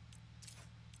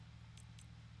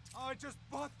 I just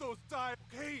bought those tires.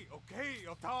 Okay,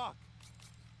 I'll talk.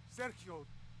 Sergio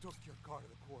took your car to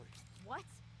the quarry. What?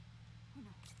 Oh,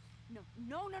 no.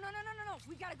 No.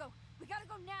 We gotta go. We gotta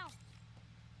go now.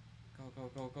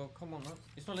 Go. Come on, man.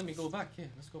 It's not letting me go back. Yeah,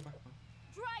 let's go back, man.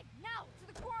 Drive now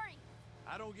to the quarry.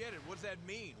 I don't get it. What's that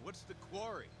mean? What's the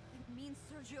quarry? It means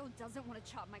Sergio doesn't want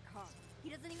to chop my car. He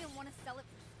doesn't even want to sell it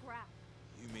for scrap.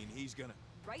 You mean he's gonna...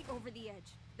 Right over the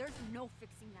edge. There's no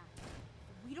fixing that.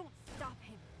 If we don't stop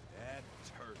him. That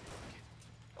turd.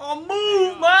 Oh,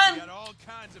 move, We man! got all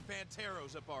kinds of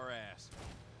Panteros up our ass.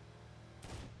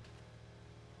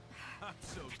 I'm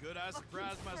so good I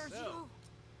surprised Fucking myself. Sergio.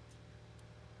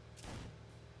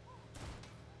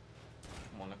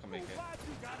 Come on, I can make it. You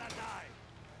gotta die.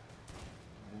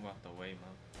 Move out the way,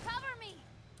 man. Cover me!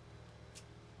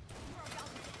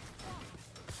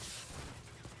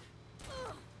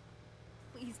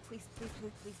 Please, please, please,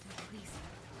 please, please, please.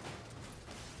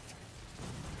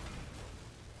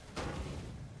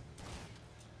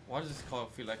 Why does this car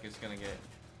feel like it's gonna get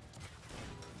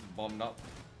bombed up?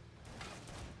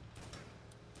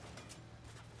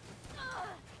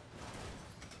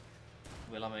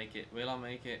 Will I make it? Will I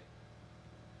make it?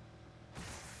 I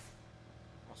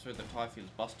swear the tire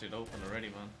feels busted open already,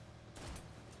 man.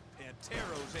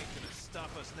 Panteros ain't gonna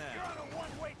stop us now. You're on a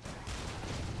one-way.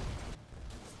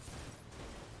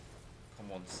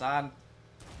 Come on, son.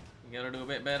 You gotta do a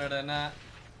bit better than that.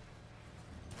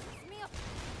 Me up.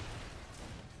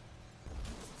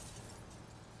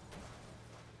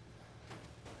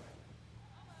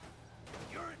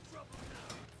 You're in trouble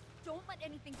now. Don't let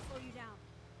anything slow you down.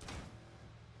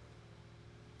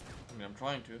 I mean, I'm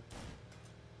trying to.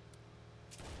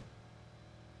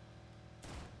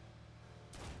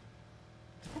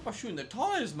 They're proper shooting the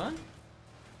tires, man.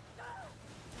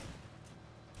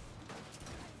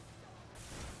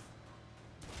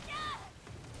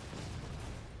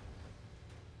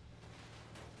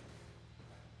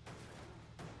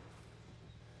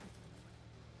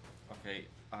 Okay,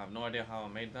 I have no idea how I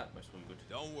made that, but it's all good.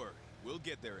 Don't worry, we'll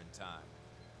get there in time.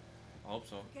 I hope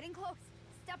so. Getting close.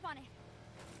 Step on it.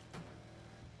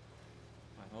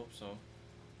 I hope so.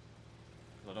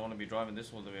 'Cause I don't want to be driving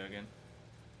this all the way again.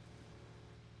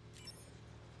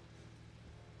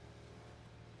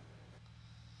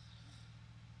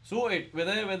 Sorted! We're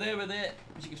there, we're there, we're there!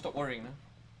 You can stop worrying now.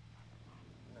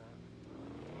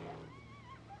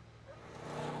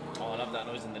 Oh, I love that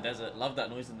noise in the desert. Love that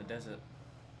noise in the desert.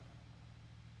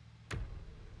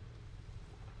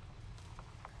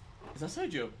 Is that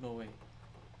Sergio? No way.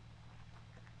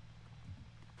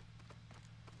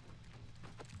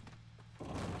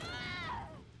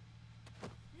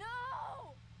 No!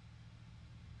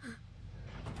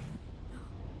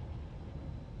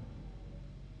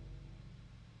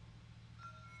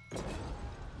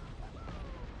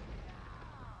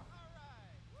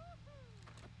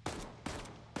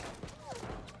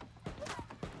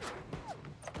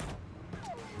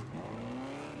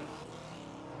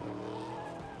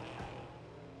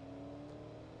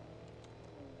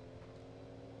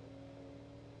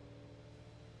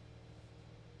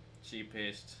 She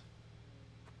pissed.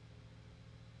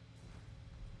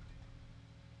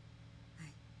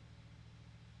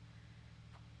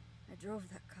 I drove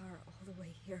that car all the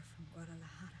way here from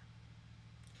Guadalajara.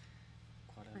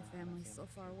 My family's so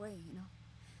far away, you know.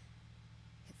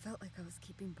 It felt like I was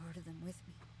keeping part of them with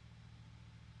me.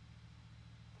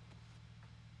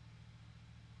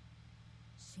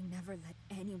 She never let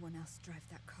anyone else drive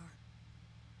that car.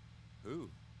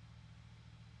 Who?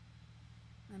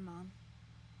 My mom.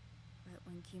 But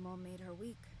when chemo made her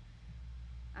weak,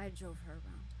 I drove her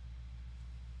around.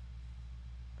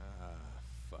 Ah,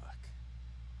 fuck.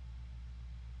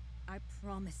 I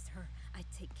promised her I'd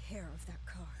take care of that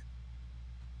car.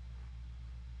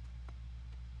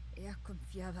 Ella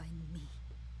confiaba en mí.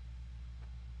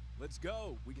 Let's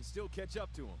go. We can still catch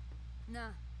up to him.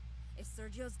 Nah, if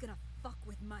Sergio's gonna fuck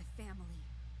with my family,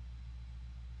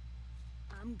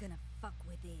 I'm gonna fuck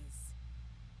with his.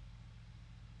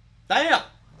 Damn!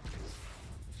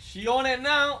 She on it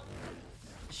now.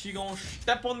 She gonna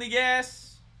step on the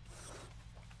gas.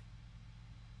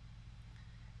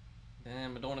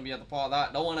 Damn, I don't want to be at the part of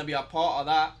that. Don't want to be a part of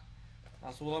that.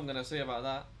 That's all I'm gonna say about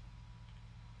that.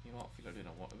 You know what? I feel like doing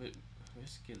a what? Where's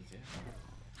skills? Yeah.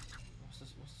 What's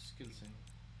this? What's the skill saying?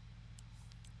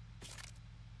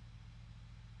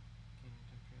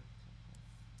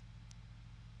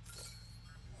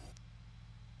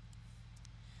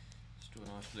 Let's do a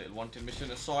nice little wanted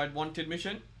mission. A side wanted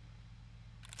mission.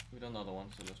 We've done the other one,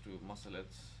 so let's do muscle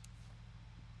heads.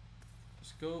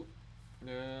 Let's go.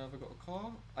 Have we got a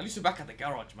car? At least we're back at the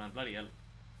garage, man. Bloody hell.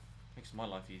 Makes my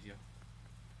life easier.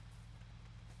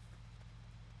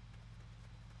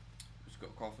 Who's got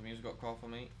a car for me? Who's got a car for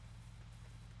me?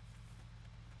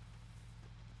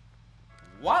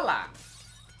 Voila!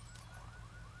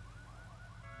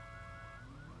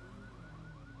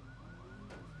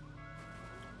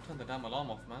 Turn the damn alarm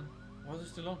off, man. Why is it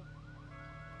still on?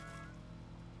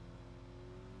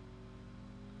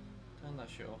 Turn that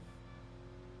shit off.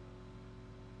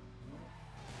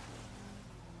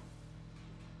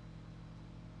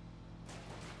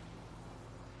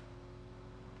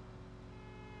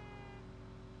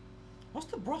 What's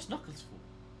the brass knuckles for?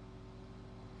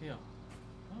 Here.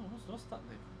 Oh, what's that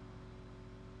there?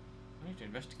 I need to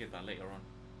investigate that later on.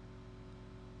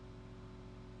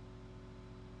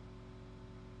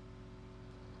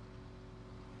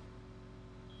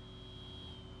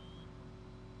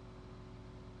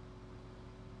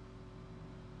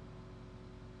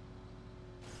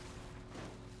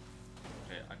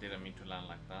 didn't mean to land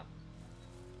like that.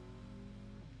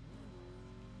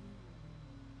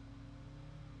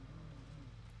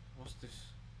 What's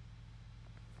this?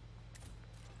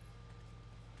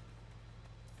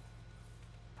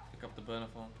 Pick up the burner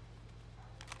phone.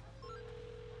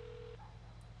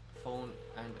 Phone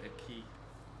and a key.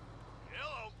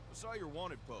 Hello. I saw your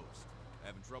wanted post.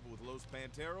 Having trouble with Los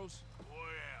Panteros?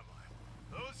 Boy, am I.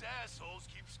 Those assholes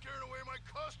keep scaring away my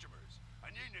customers. I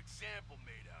need an example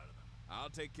made out of them. I'll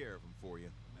take care of them for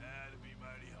you. That'd be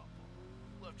mighty helpful.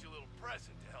 Left you a little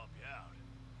present to help you out.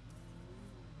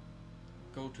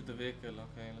 Go to the vehicle.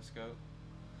 Okay, let's go.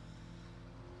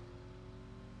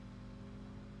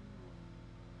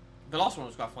 The last one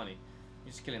was quite funny.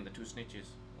 Just killing the two snitches.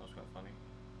 That was quite funny.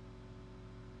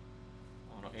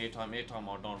 Oh no, A-time, A-time.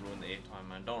 Oh, don't ruin the A-time,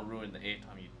 man. Don't ruin the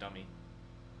A-time, you dummy.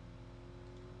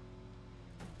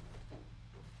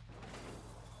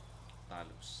 That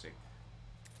looks sick.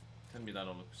 Tell me that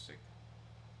don't look sick.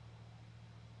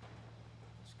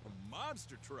 A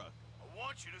monster truck. I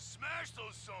want you to smash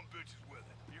those sumbitches with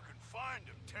it. You can find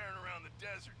them tearing around the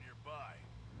desert nearby.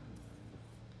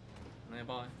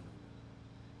 Nearby.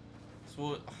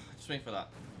 So, just waiting for that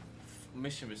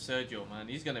mission with Sergio, man.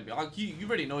 He's gonna be. You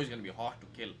already know he's gonna be hard to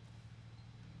kill.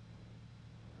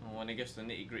 Oh, when he gets to the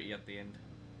nitty gritty at the end,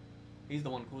 he's the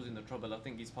one causing the trouble. I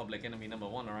think he's public enemy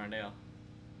 #1 around there.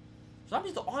 So that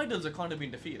means the idols are kind of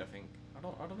been defeated. I think. I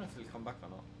don't know if they'll come back or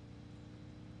not.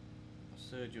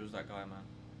 Sergio's that guy, man.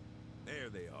 There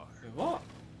they are. Wait, what?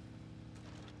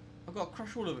 I got to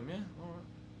crush all of them, yeah? Alright.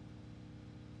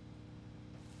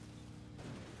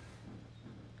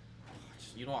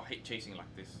 You know I hate chasing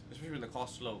like this. Especially when the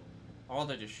car's slow. I'd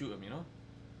rather just shoot them, you know?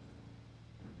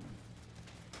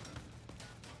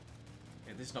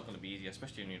 Yeah, this is not going to be easy.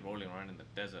 Especially when you're rolling around in the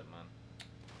desert, man.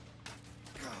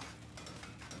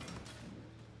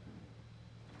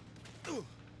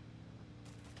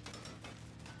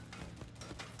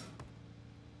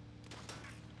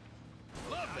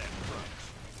 Love that crunch.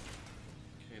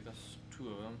 Okay, that's 2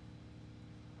 of them.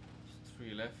 There's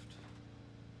 3 left.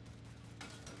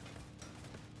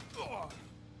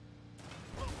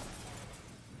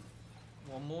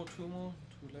 One more, 2 more,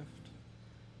 2 left.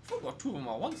 I thought I got 2 of them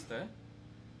at once there.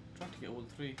 Trying to get all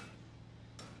 3. You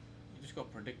just got to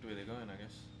predict where they're going, I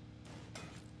guess.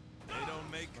 They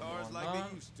don't make cars on like down.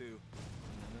 they used to. And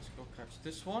let's go catch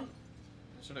this one.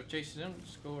 Instead of chasing them,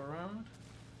 just go around.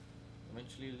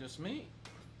 Eventually you'll just meet.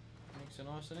 Makes it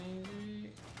nice and easy.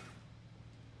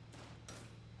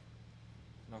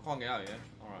 No, I can't get out yet.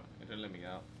 Alright, it didn't let me get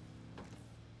out.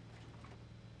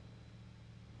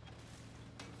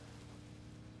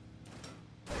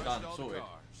 Done, Crushed all the sorted.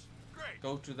 cars. Great.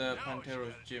 Go to the Now what you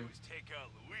Pantero's gotta gym. do is take out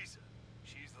Luisa.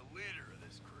 She's the leader of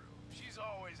this crew. She's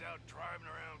always out driving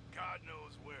around God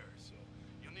knows where, so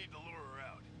you'll need to lure her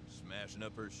out. Smashing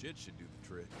up her shit should do the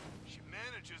trick. She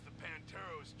manages the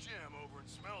Pantero's gym over in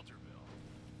Smelterville.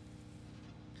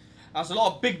 That's a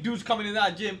lot of big dudes coming in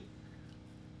that gym.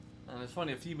 And it's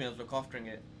funny if females look after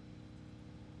it.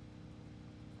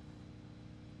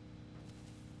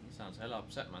 He sounds hella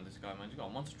upset, man, this guy, man. He's got a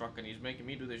monster truck and he's making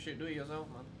me do this shit. Do it yourself,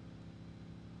 man.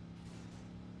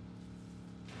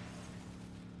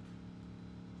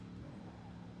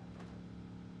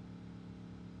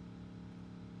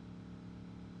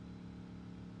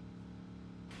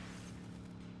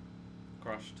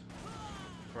 Crushed.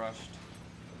 Crushed.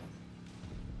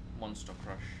 Monster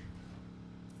crush.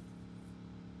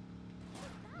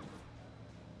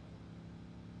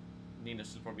 Nina's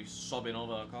still probably sobbing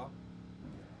over her car.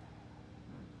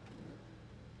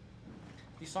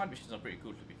 These side missions are pretty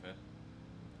cool, to be fair.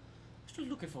 I'm still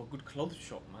looking for a good clothes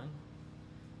shop, man.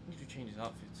 I need to change his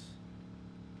outfits.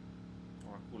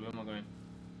 Alright, cool. Where am I going?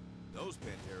 Those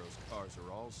Panteros cars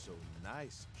are all so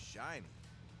nice and shiny.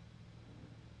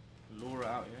 Lure her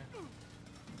out, yeah?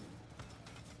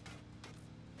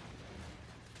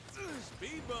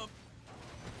 Speed bump.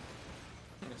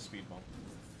 Speed bump.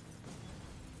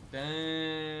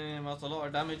 Damn, that's a lot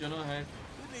of damage on her head.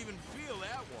 Didn't even feel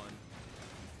that one.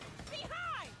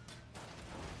 Behind!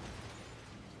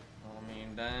 I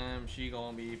mean, damn, she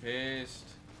gonna be pissed.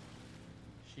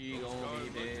 She Those gonna cars be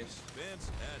look pissed.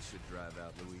 expensive. That should drive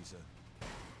out Louisa. Is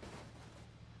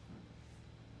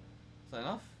that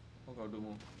enough? I'll go do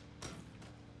more.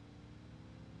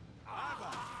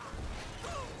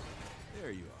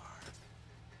 There you are.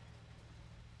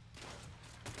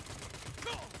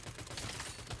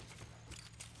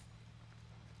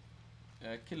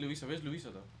 Kill Luisa. Where's Luisa,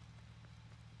 though?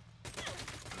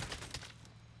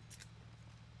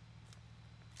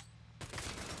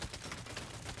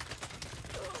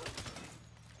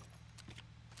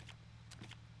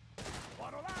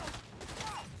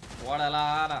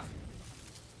 Guadalajara.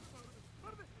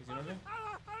 Is he not here?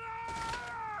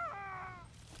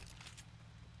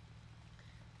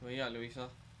 Where you at, Luisa?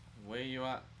 Where you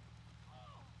at?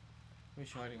 Where's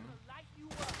she hiding, man?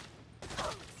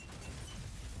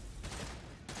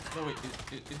 No, wait,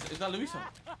 is that Luisa?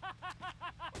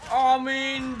 I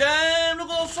mean, damn, look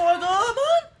at the size of her,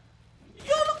 man!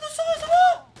 Yo, look at the size of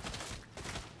her!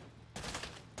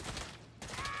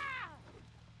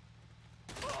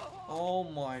 Oh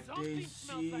my days,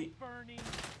 she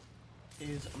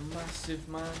is massive,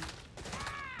 man.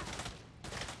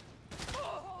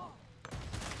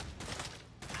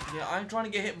 Yeah, I ain't trying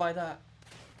to get hit by that.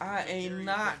 I ain't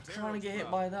not trying to get hit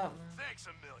by that, man. Thanks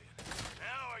a million.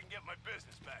 Now I can get my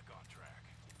business back on track.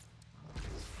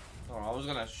 Alright, I was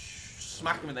gonna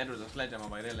smack him in the head with a sledgehammer,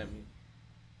 but they didn't let me.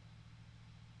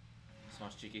 That's a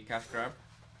nice cheeky cash grab.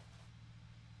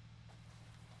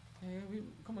 Hey,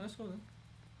 come on, let's go then.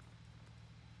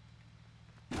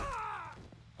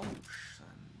 Oh,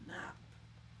 snap.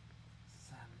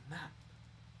 Snap.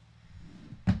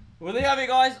 Well, there you have it,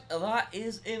 guys. That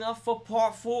is enough for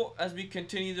part 4 as we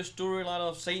continue the storyline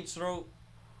of Saints Row.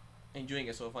 Enjoying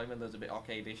it so far, even though it's a bit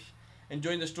arcade-ish.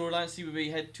 Enjoying the storyline, see where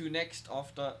we head to next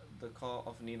after the car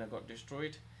of Nina got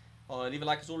destroyed. Leave a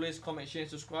like as always, comment, share, and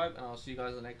subscribe, and I'll see you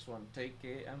guys in the next one. Take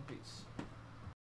care and peace.